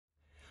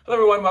Hello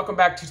everyone, welcome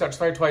back to Touch the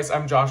Fire Twice.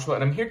 I'm Joshua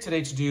and I'm here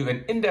today to do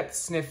an in-depth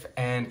sniff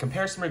and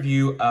comparison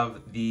review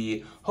of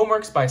the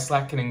HomeWorx by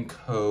Slatkin &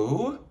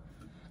 Co.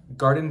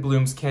 Garden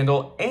Blooms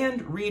Candle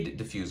and Reed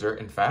Diffuser,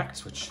 in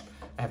fact, which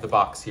I have the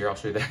box here. I'll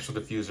show you the actual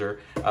diffuser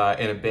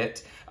in a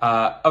bit.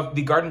 Of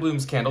the Garden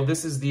Blooms candle,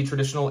 this is the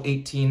traditional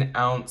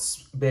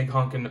 18-ounce big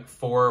honkin'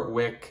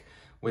 4-wick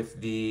with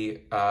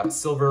the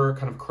silver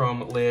kind of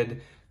chrome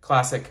lid,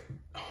 classic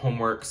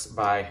HomeWorx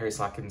by Harry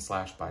Slatkin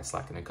 / by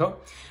Slatkin & Co.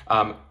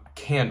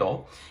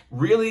 Candle.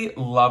 Really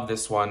love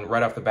this one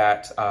right off the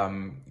bat.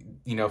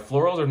 You know,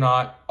 florals are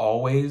not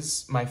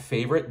always my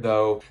favorite,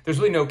 though there's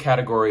really no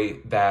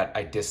category that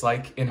I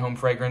dislike in home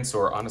fragrance,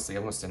 or honestly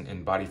almost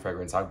in body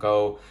fragrance. I'll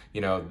go,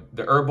 you know,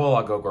 the herbal,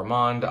 I'll go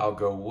gourmand, I'll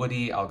go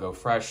woody, I'll go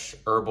fresh,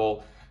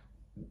 herbal,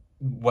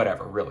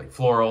 whatever, really,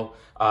 floral.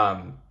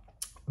 But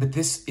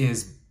this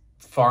is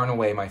far and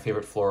away my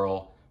favorite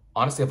floral,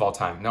 honestly, of all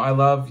time. Now, I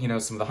love, you know,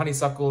 some of the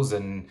honeysuckles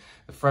and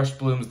the fresh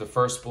blooms, the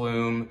first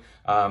bloom,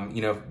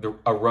 you know,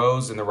 a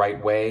rose in the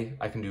right way.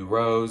 I can do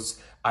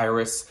rose,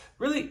 iris,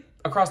 really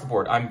across the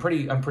board. I'm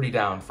pretty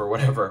down for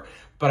whatever.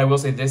 But I will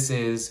say this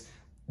is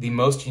the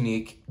most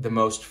unique, the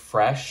most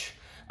fresh,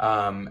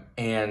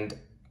 and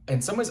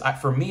in some ways,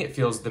 for me, it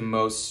feels the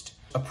most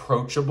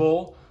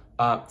approachable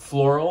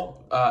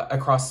floral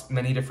across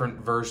many different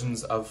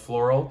versions of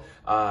floral,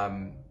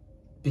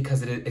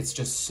 because it's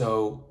just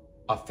so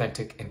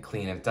authentic and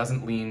clean. It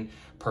doesn't lean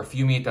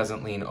perfumey, it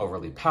doesn't lean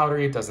overly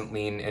powdery, it doesn't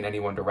lean in any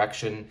one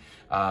direction,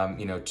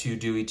 you know, too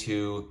dewy,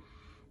 too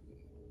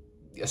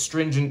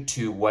astringent,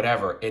 to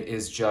whatever. It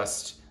is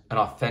just an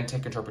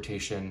authentic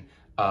interpretation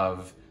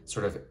of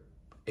sort of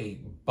a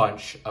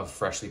bunch of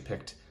freshly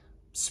picked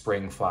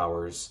spring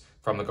flowers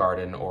from the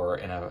garden or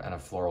in a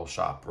floral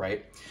shop,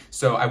 right?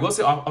 So I will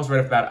say also right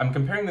off the bat, I'm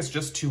comparing this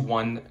just to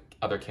one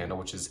other candle,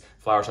 which is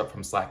Flower Shop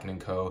from Slatkin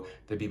 & Co.,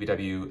 the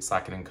BBW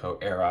Slatkin & Co.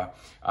 era.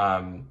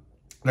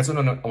 That's what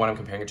I'm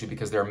comparing it to,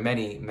 because there are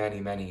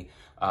many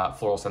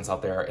floral scents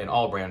out there in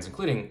all brands,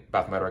 including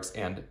Bath & Body Works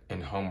and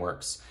in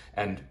HomeWorx,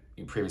 and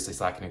previously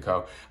Slatkin &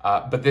 Co.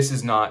 But this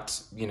is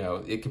not, you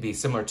know, it could be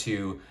similar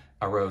to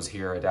a rose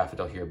here, a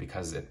daffodil here,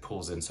 because it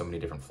pulls in so many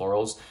different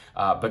florals,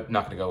 but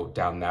not gonna go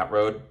down that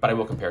road. But I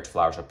will compare it to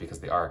Flower Shop because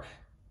they are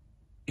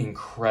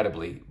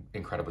incredibly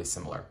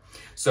similar.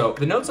 So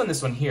the notes on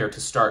this one here to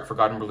start for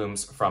Garden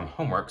Blooms from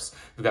HomeWorx,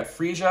 we've got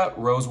freesia,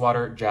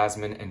 rosewater,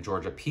 jasmine, and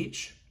Georgia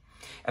peach.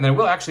 And then I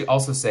will actually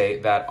also say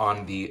that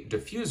on the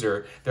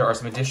diffuser, there are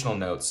some additional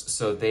notes.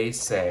 So they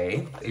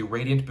say a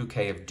radiant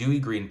bouquet of dewy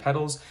green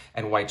petals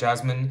and white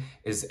jasmine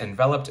is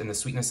enveloped in the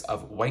sweetness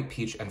of white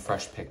peach and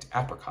fresh picked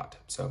apricot.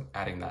 So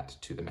adding that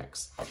to the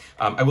mix.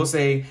 I will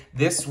say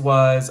this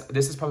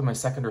is probably my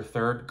second or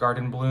third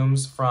Garden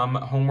Blooms from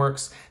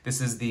HomeWorx.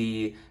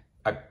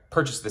 I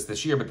purchased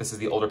this year, but this is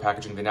the older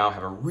packaging. They now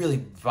have a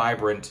really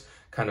vibrant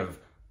kind of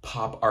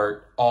pop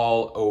art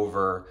all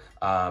over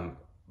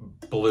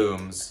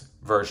blooms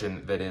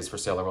version that is for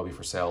sale or will be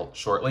for sale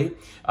shortly.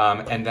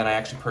 And then I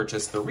actually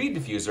purchased the Reed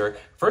Diffuser.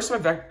 First time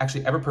I've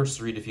actually ever purchased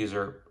a Reed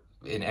Diffuser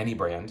in any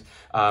brand.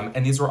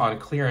 And these were on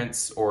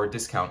clearance or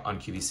discount on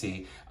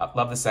QVC.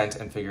 Love the scent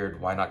and figured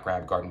why not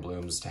grab Garden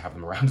Blooms to have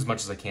them around as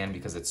much as I can,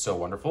 because it's so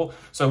wonderful.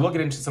 So I will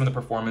get into some of the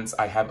performance.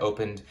 I have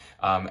opened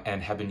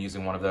and have been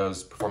using one of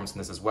those performance in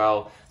this as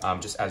well.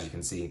 Just as you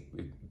can see,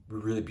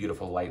 really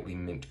beautiful, lightly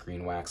mint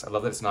green wax. I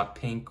love that it's not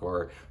pink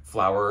or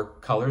flower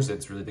colors.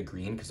 It's really the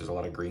green, because there's a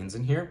lot of greens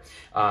in here.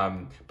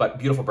 But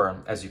beautiful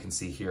burn, as you can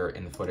see here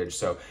in the footage.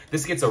 So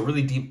this gets a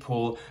really deep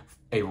pull,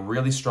 a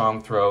really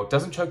strong throw.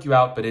 Doesn't choke you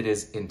out, but it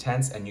is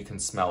intense, and you can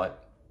smell it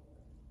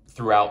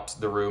throughout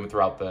the room,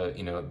 throughout the,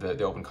 you know,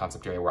 the open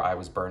concept area where I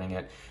was burning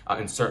it.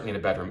 And certainly in a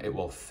bedroom, it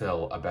will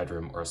fill a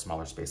bedroom or a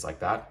smaller space like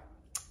that.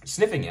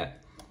 Sniffing it,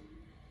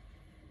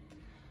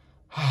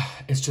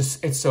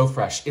 it's so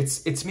fresh.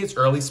 It's to me, it's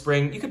early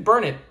spring. You could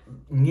burn it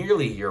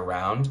nearly year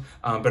round,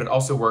 but it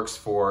also works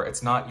for,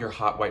 it's not your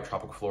hot white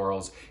tropical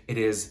florals. It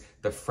is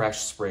the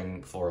fresh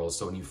spring florals.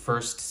 So when you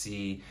first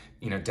see,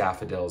 you know,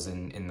 daffodils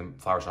in the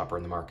flower shop or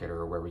in the market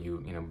or wherever you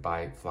know,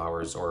 buy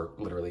flowers, or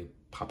literally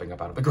popping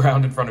up out of the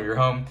ground in front of your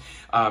home,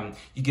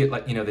 you get,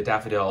 like, you know, the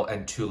daffodil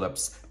and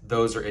tulips.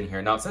 Those are in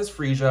here. Now it says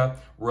freesia,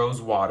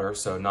 rose water,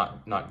 so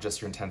not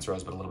just your intense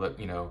rose, but a little bit,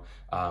 you know,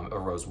 a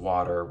rose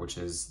water, which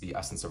is the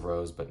essence of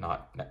rose, but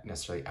not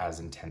necessarily as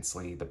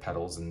intensely the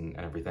petals and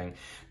everything.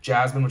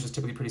 Jasmine, which is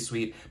typically pretty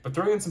sweet, but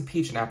throwing in some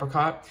peach and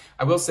apricot.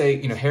 I will say,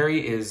 you know,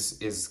 Harry is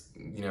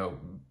you know,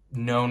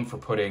 known for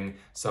putting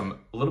a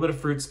little bit of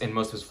fruits in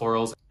most of his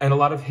florals, and a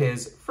lot of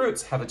his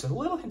fruits have just a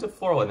little hint of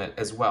floral in it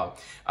as well.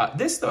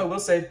 This, though, I will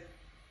say,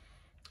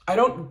 I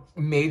don't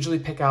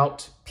majorly pick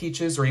out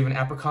peaches or even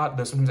apricot,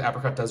 though sometimes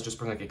apricot does just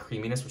bring like a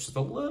creaminess, which is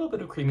a little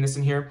bit of creaminess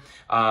in here.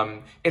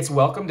 It's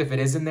welcomed if it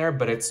is in there,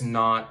 but it's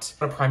not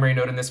a primary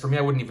note in this. For me,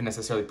 I wouldn't even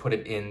necessarily put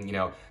it in, you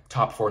know,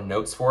 top 4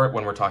 notes for it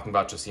when we're talking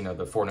about just, you know,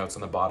 the 4 notes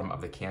on the bottom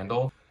of the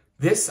candle.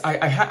 This,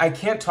 I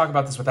can't talk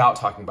about this without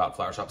talking about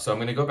Flower Shop, so I'm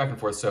going to go back and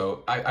forth.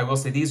 So I will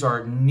say these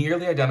are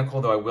nearly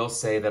identical, though I will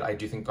say that I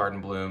do think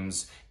Garden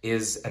Blooms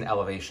is an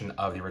elevation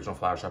of the original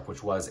Flower Shop,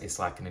 which was a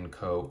Slatkin &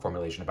 Co.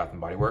 formulation of Bath &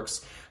 Body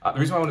Works. The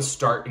reason why I want to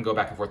start and go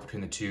back and forth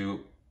between the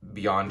two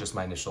beyond just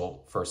my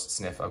initial first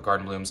sniff of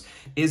Garden Blooms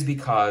is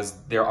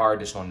because there are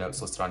additional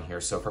notes listed on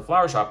here. So for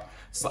Flower Shop,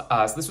 so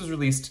this was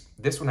released,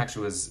 this one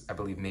actually was, I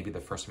believe, maybe the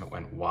first time it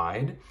went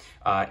wide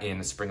in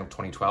the spring of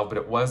 2012, but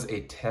it was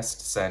a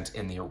test scent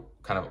in the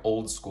kind of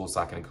old school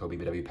Slatkin & Co.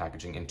 BBW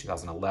packaging in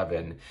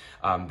 2011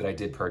 that I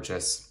did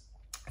purchase.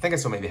 I think I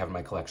still maybe have in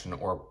my collection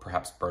or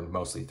perhaps burned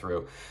mostly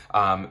through.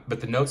 But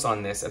the notes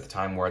on this at the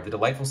time were the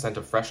delightful scent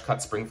of fresh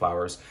cut spring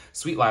flowers,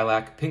 sweet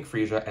lilac, pink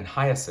freesia, and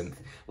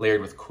hyacinth layered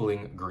with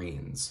cooling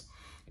greens.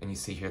 And you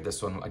see here,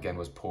 this one again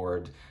was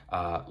poured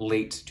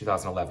late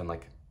 2011,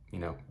 like, you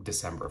know,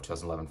 December of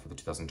 2011 for the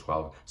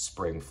 2012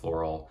 spring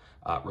floral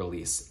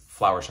release.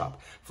 Flower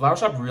Shop. Flower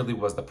Shop really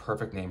was the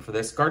perfect name for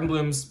this. Garden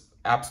Blooms,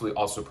 absolutely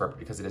also perfect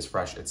because it is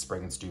fresh, it's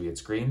spring, it's dewy,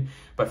 it's green.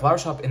 But Flower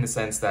Shop in the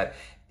sense that,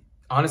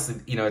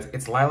 honestly, you know,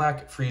 it's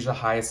lilac, freesia,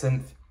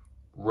 hyacinth,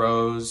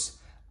 rose.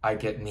 I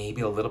get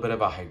maybe a little bit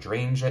of a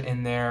hydrangea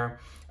in there.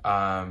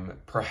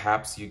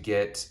 Perhaps you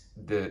get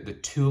the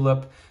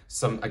tulip,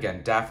 some,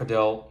 again,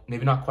 daffodil,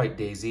 maybe not quite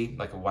daisy,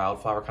 like a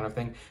wildflower kind of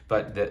thing,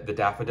 but the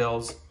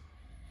daffodils.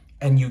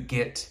 And you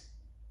get,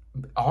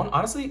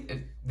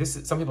 honestly,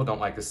 some people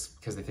don't like this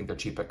because they think they're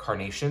cheap, but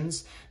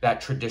carnations,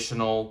 that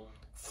traditional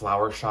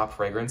Flower Shop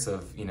fragrance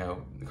of, you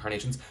know,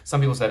 carnations.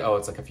 Some people said, oh,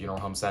 it's like a funeral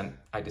home scent.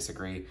 I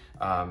disagree.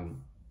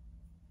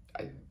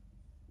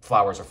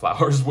 Flowers are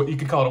flowers. You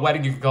could call it a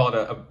wedding, you could call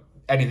it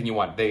anything you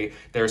want. They're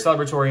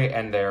celebratory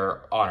and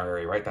they're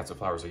honorary, right? That's what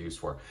flowers are used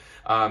for.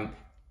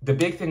 The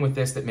big thing with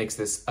this that makes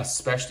this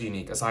especially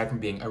unique, aside from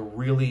being a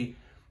really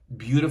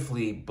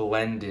beautifully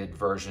blended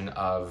version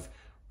of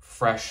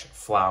fresh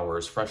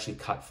flowers, freshly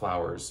cut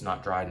flowers,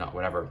 not dried, not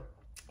whatever,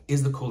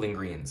 is the cooling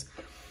greens.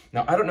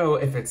 Now, I don't know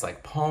if it's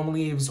like palm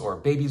leaves or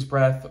baby's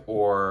breath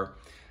or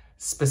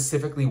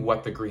specifically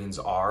what the greens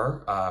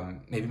are.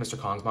 Maybe Mr.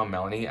 Kong's mom,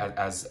 Melanie,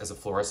 as a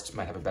florist,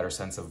 might have a better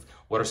sense of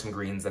what are some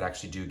greens that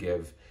actually do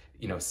give,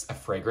 you know, a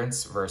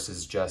fragrance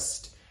versus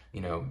just,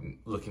 you know,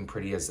 looking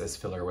pretty as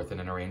filler within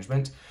an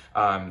arrangement.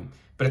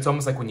 But it's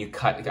almost like when you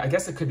cut, I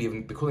guess it could be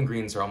even, the cooling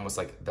greens are almost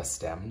like the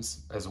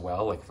stems as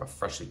well, like a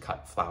freshly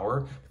cut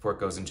flower before it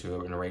goes into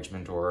an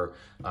arrangement or,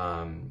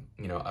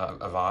 you know,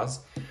 a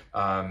vase.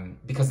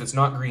 Because it's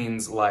not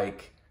greens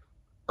like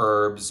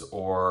herbs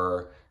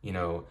or, you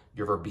know,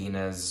 your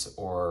verbenas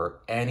or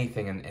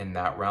anything in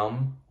that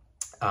realm.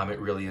 It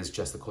really is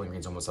just the cooling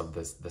greens almost of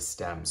the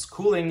stems.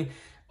 Cooling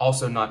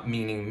also not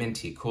meaning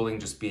minty,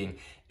 cooling just being,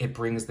 it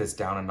brings this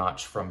down a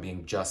notch from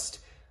being just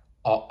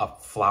a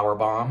flower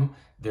bomb.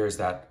 There's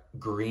that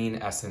green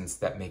essence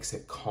that makes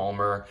it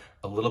calmer,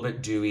 a little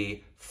bit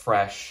dewy,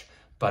 fresh,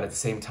 but at the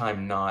same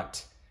time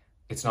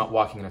it's not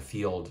walking in a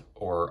field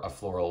or a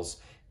florals.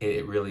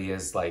 It really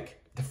is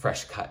like the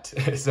fresh cut.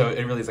 So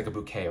it really is like a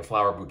bouquet, a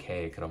flower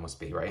bouquet it could almost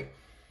be, right?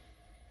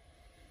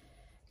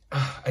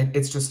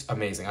 It's just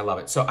amazing. I love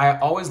it. So I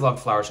always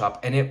loved Flower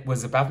Shop, and it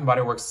was at Bath & Body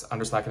Works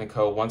under Slatkin &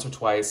 Co. once or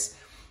twice.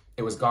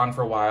 It was gone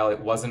for a while. It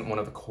wasn't one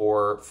of the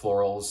core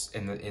florals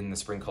in the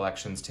spring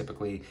collections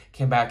typically.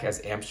 Came back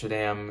as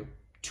Amsterdam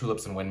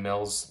Tulips and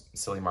Windmills,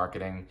 silly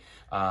marketing,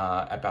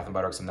 at Bath &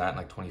 Body Works and that in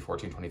like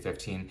 2014,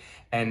 2015.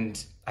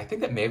 And I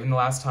think that may have been the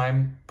last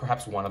time,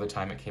 perhaps one other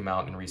time it came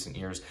out in recent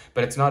years,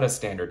 but it's not as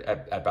standard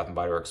at Bath &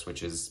 Body Works,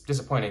 which is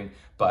disappointing.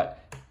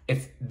 But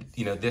if,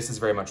 you know, this is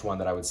very much one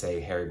that I would say,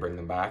 Harry, bring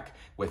them back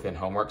within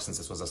HomeWorx, since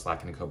this was a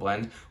Slatkin & Co.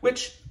 blend,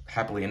 which,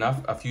 happily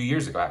enough, a few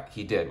years ago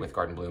he did with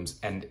Garden Blooms,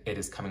 and it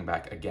is coming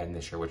back again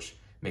this year, which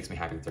makes me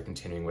happy that they're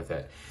continuing with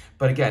it.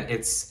 But again,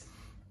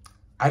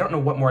 I don't know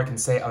what more I can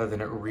say other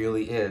than it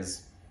really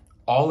is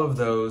all of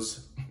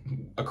those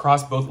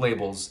across both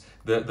labels,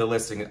 the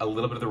listing, a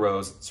little bit of the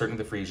rose,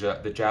 certainly the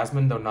freesia, the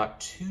jasmine, though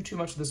not too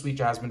much of the sweet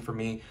jasmine for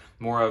me,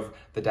 more of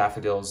the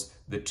daffodils,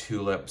 the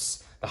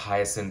tulips, the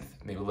hyacinth,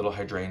 maybe a little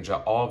hydrangea,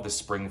 all of the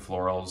spring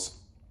florals.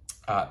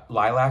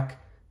 Lilac,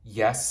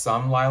 yes,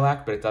 some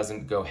lilac, but it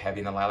doesn't go heavy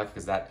in the lilac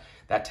because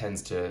that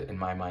tends to, in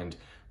my mind,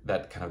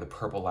 that kind of the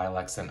purple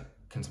lilac scent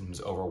can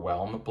sometimes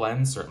overwhelm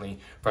blends. Certainly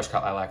Fresh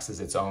Cut Lilacs is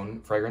its own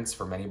fragrance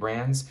for many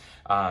brands.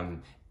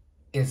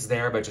 It's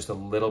there, but just a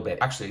little bit.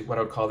 Actually, what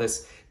I would call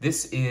this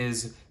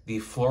is the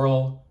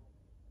floral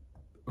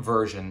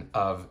version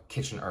of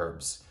Kitchen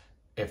Herbs,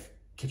 if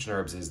Kitchen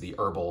Herbs is the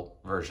herbal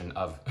version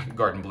of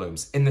Garden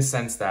Blooms, in the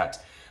sense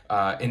that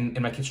in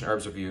my Kitchen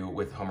Herbs review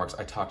with HomeWorx,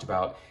 I talked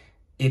about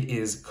it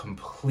is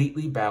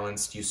completely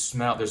balanced. You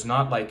smell, there's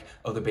not like,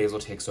 oh, the basil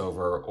takes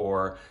over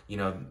or, you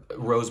know,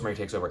 rosemary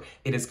takes over.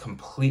 It is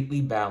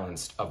completely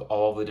balanced of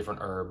all the different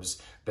herbs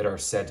that are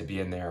said to be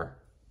in there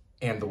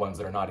and the ones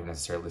that are not even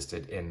necessarily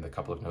listed in the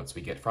couple of notes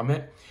we get from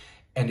it.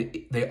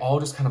 And they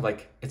all just kind of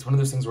like, it's one of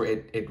those things where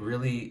it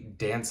really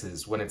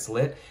dances. When it's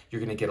lit,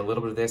 you're gonna get a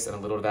little bit of this and a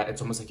little of that.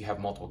 It's almost like you have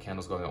multiple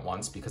candles going at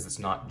once because it's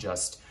not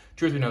just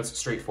 2 or 3 notes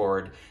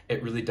straightforward.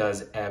 It really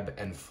does ebb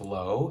and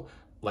flow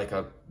like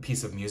a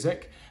piece of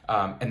music.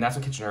 And that's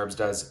what Kitchen Herbs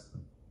does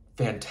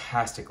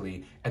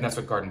fantastically, and that's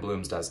what Garden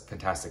Blooms does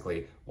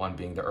fantastically. One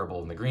being the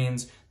herbal and the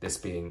greens, this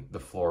being the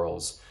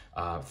florals,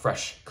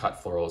 fresh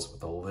cut florals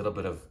with a little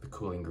bit of the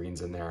cooling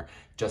greens in there,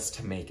 just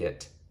to make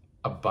it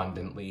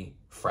abundantly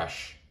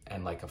fresh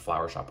and like a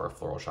flower shop or a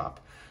floral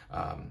shop,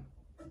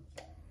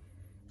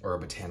 or a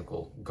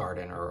botanical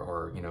garden,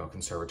 or you know, a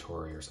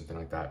conservatory or something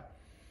like that.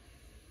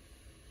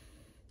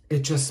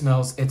 It just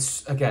smells,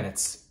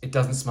 it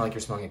doesn't smell like you're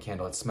smelling a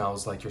candle. It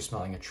smells like you're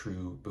smelling a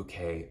true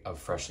bouquet of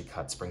freshly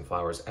cut spring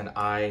flowers. And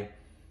I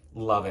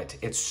love it.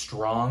 It's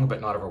strong,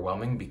 but not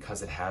overwhelming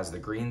because it has the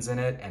greens in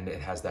it and it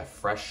has that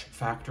fresh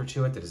factor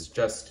to it that is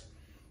just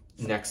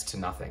next to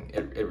nothing.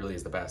 It really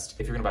is the best.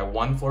 If you're gonna buy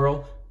one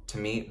floral, to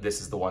me,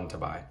 this is the one to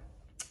buy.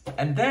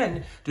 And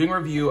then doing a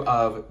review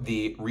of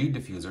the reed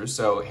diffusers.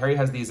 So Harry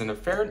has these in a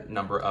fair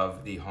number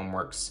of the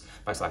HomeWorx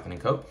by Slatkin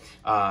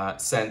 & Co.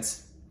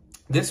 scents.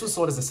 This was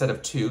sold as a set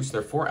of 2, so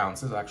they're 4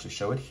 ounces. I'll actually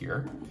show it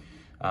here.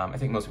 I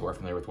think most people are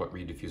familiar with what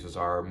reed diffusers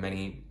are.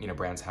 Many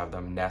brands have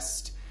them.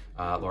 Nest,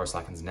 Laura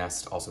Slatkin's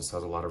Nest also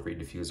sells a lot of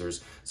reed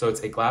diffusers. So it's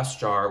a glass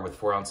jar with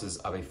 4 ounces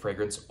of a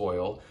fragrance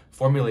oil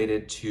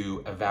formulated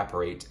to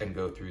evaporate and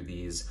go through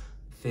these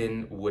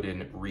thin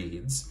wooden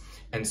reeds.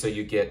 And so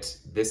you get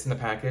this in the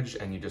package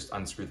and you just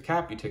unscrew the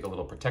cap, you take a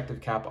little protective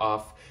cap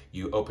off,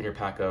 you open your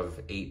pack of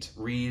 8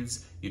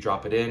 reeds, you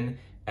drop it in,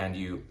 and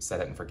you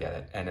set it and forget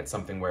it. And it's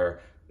something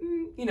where,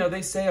 you know,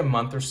 they say a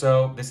month or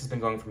so. This has been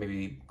going for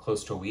maybe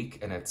close to a week,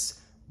 and it's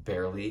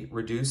barely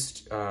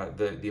reduced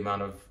the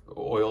amount of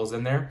oils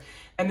in there.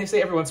 And they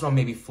say every once in a while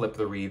maybe flip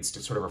the reeds to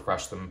sort of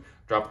refresh them,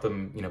 drop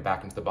them, you know,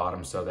 back into the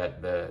bottom so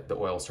that the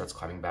oil starts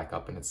climbing back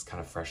up and it's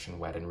kind of fresh and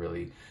wet and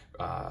really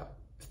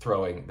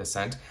throwing the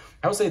scent.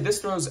 I would say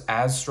this throws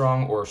as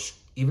strong, or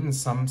even in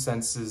some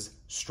senses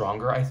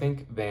stronger, I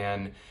think,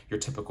 than your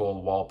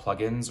typical wall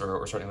plugins,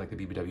 or certainly like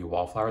the BBW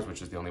Wallflowers,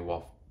 which is the only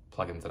wall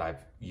plugins that I've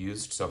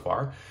used so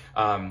far.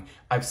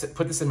 I've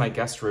put this in my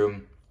guest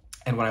room,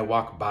 and when I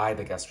walk by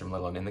the guest room,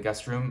 let alone in the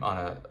guest room,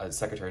 on a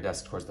secretary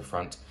desk towards the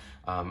front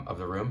of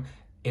the room,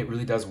 it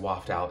really does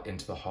waft out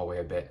into the hallway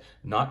a bit.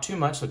 Not too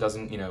much, so it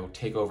doesn't, you know,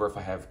 take over if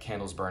I have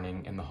candles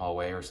burning in the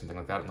hallway or something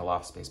like that in the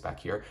loft space back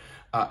here,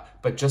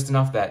 but just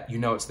enough that you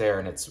know it's there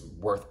and it's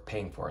worth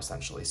paying for,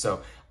 essentially.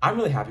 So I'm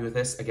really happy with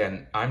this.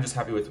 Again, I'm just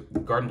happy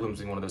with Garden Blooms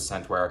being one of those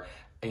scents where,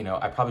 you know,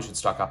 I probably should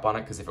stock up on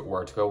it, because if it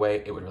were to go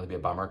away, it would really be a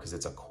bummer, because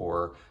it's a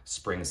core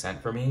spring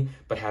scent for me.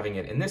 But having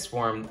it in this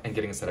form and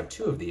getting a set of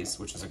 2 of these,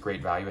 which is a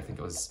great value, I think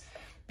it was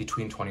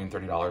between $20 and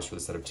 $30 for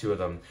the set of 2 of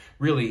them,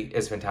 really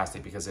is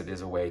fantastic, because it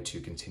is a way to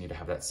continue to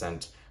have that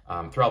scent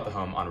throughout the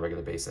home on a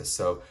regular basis.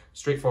 So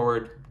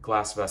straightforward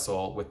glass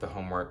vessel with the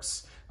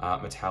HomeWorx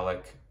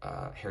metallic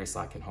Harry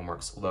Slatkin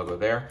HomeWorx logo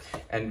there,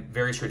 and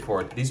very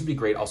straightforward. These would be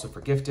great also for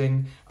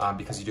gifting,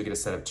 because you do get a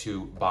set of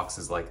 2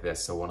 boxes like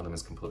this, so one of them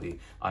is completely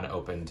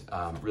unopened.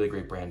 Really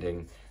great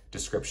branding,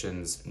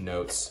 descriptions,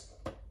 notes.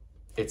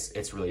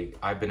 It's really,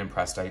 I've been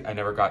impressed. I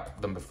never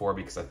got them before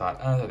because I thought,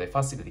 oh, are they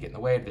fussy? Did they get in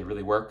the way? Did they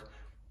really work?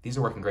 These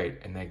are working great,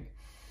 and they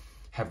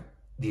have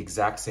the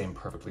exact same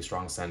perfectly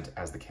strong scent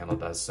as the candle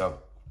does. So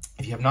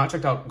if you have not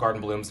checked out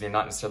Garden Blooms and you're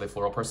not necessarily a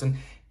floral person,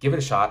 give it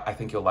a shot. I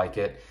think you'll like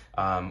it.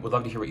 Would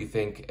love to hear what you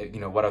think. You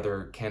know, what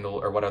other candle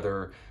or what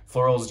other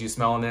florals do you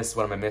smell in this?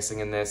 What am I missing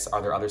in this?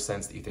 Are there other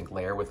scents that you think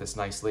layer with this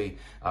nicely?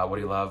 What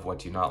do you love? What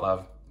do you not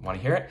love? Want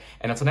to hear it?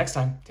 And until next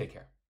time, take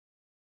care.